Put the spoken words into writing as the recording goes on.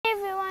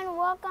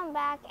welcome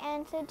back,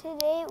 and so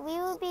today we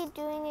will be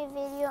doing a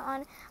video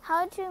on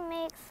how to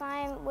make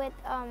slime with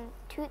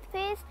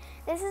toothpaste.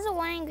 This is a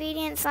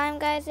 1-ingredient slime,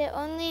 guys. It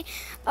only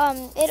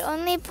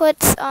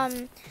puts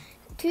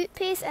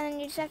toothpaste, and then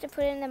you just have to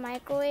put it in the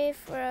microwave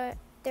for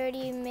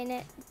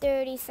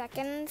 30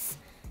 seconds.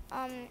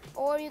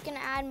 Or you can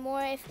add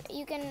more if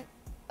you can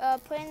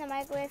put it in the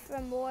microwave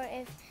for more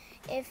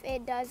if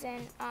it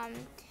doesn't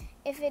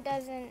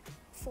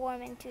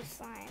form into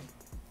slime.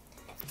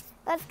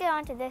 Let's get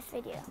on to this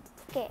video.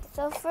 Okay,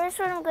 so first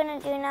what I'm gonna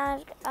do now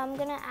is I'm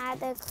gonna add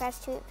the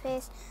Crest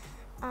toothpaste.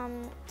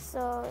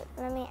 So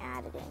let me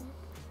add it in.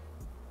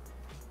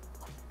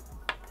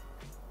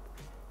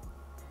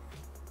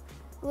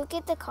 Look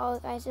at the color,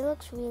 guys. It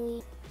looks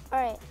really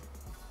alright.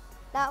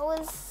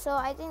 So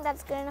I think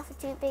that's good enough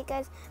for toothpaste,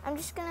 guys. I'm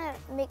just gonna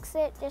mix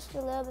it just a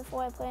little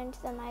before I put it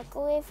into the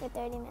microwave for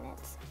 30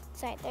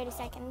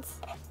 seconds.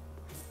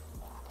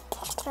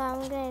 So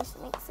I'm gonna just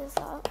mix this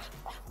up.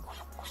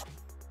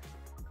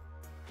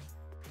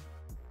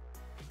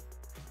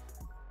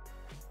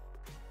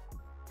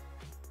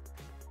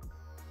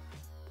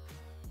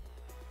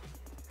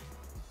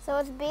 So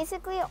it's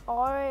basically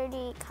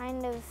already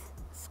kind of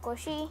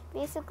squishy,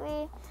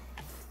 basically.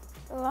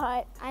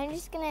 But I'm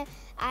just gonna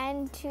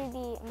add to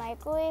the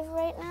microwave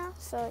right now.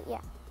 So yeah.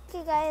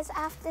 Okay, guys.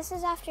 This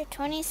is after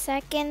 20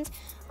 seconds,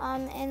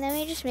 and then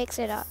we just mix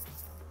it up.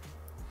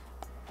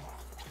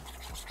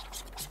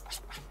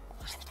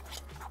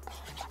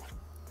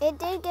 It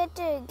did get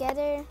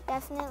together,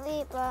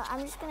 definitely, but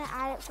I'm just gonna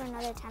add it for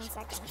another 10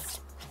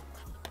 seconds.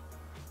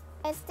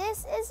 Guys,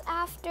 this is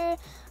after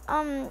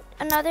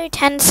another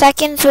 10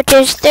 seconds, which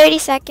is 30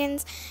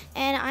 seconds,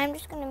 and I'm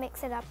just gonna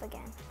mix it up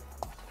again.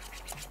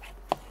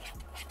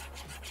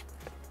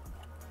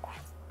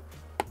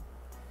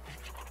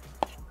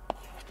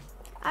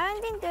 I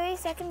don't think 30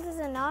 seconds is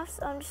enough,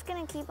 so I'm just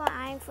gonna keep on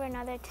adding for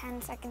another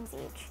 10 seconds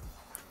each.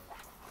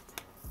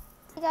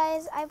 Hey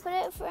guys, I put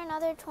it for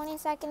another 20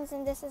 seconds,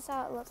 and this is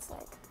how it looks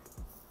like.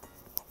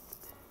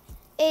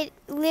 It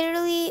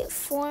literally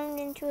formed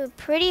into a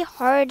pretty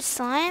hard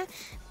slime,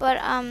 but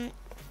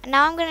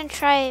now I'm gonna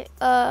try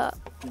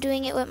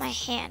doing it with my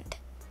hand.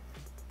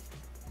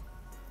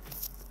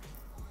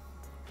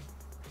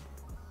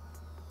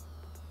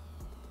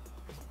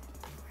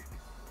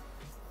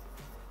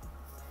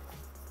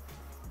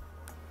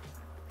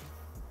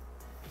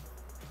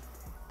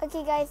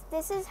 Okay guys,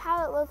 this is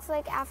how it looks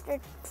like after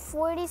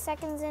 40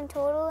 seconds in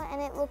total, and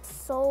it looks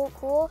so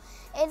cool.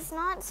 It's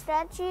not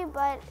stretchy,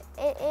 but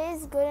it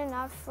is good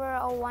enough for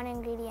a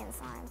 1-ingredient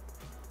slime.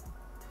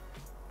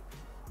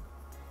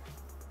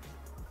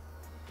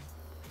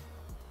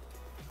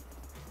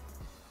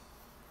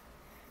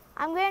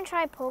 I'm gonna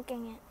try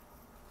poking it.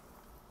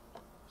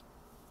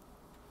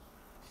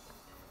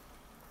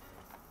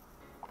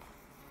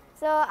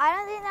 So I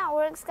don't think that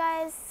works,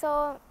 guys,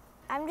 so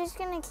I'm just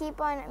gonna keep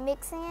on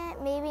mixing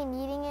it. Maybe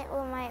kneading it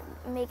might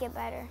make it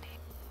better.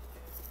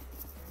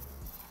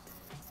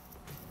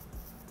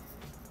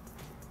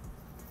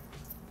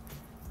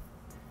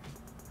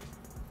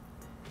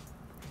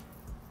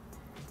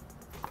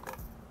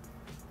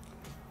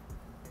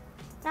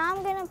 Now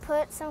I'm gonna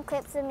put some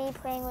clips of me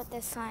playing with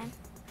this slime.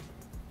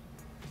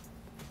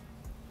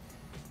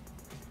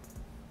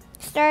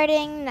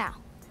 Starting now.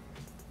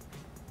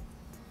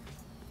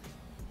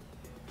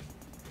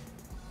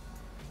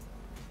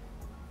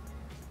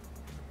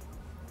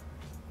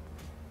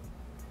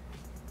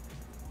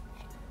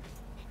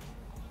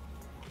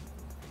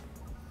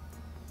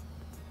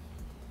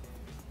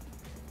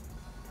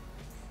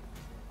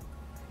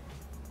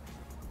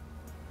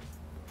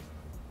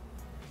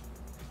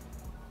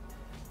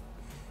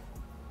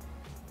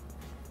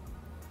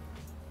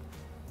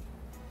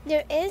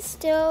 There is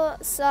still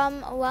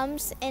some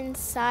lumps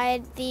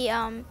inside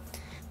the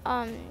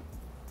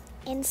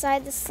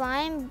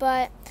slime,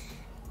 but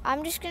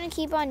I'm just gonna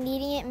keep on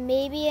kneading it.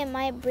 Maybe it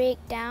might break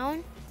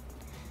down.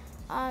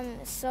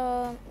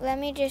 So let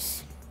me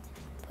just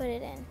put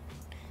it in.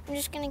 I'm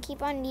just gonna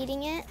keep on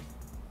kneading it,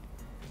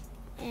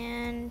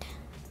 and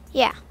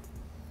yeah.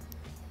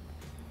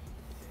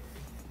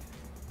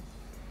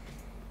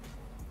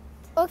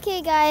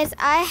 Okay guys,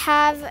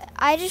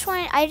 I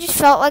just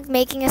felt like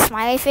making a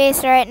smiley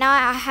face. Right now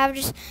I have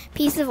just a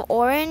piece of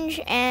orange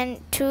and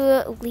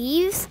 2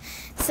 leaves.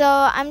 So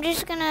I'm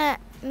just gonna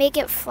make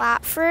it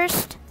flat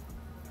first.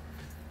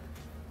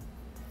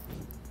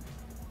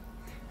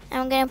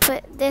 I'm gonna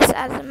put this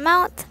as a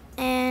mouth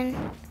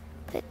and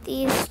put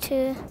these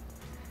 2.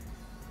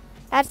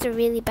 That's a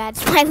really bad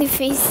smiley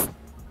face.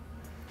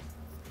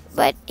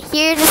 But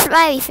here's a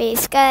smiley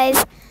face,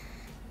 guys.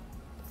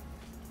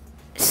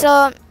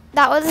 So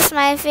that was a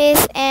smiley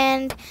face,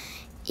 and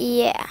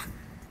yeah.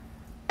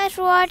 Thanks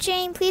for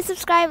watching. Please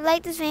subscribe,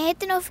 like this video, hit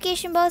the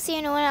notification bell so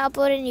you know when I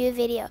upload a new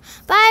video.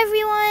 Bye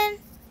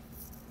everyone!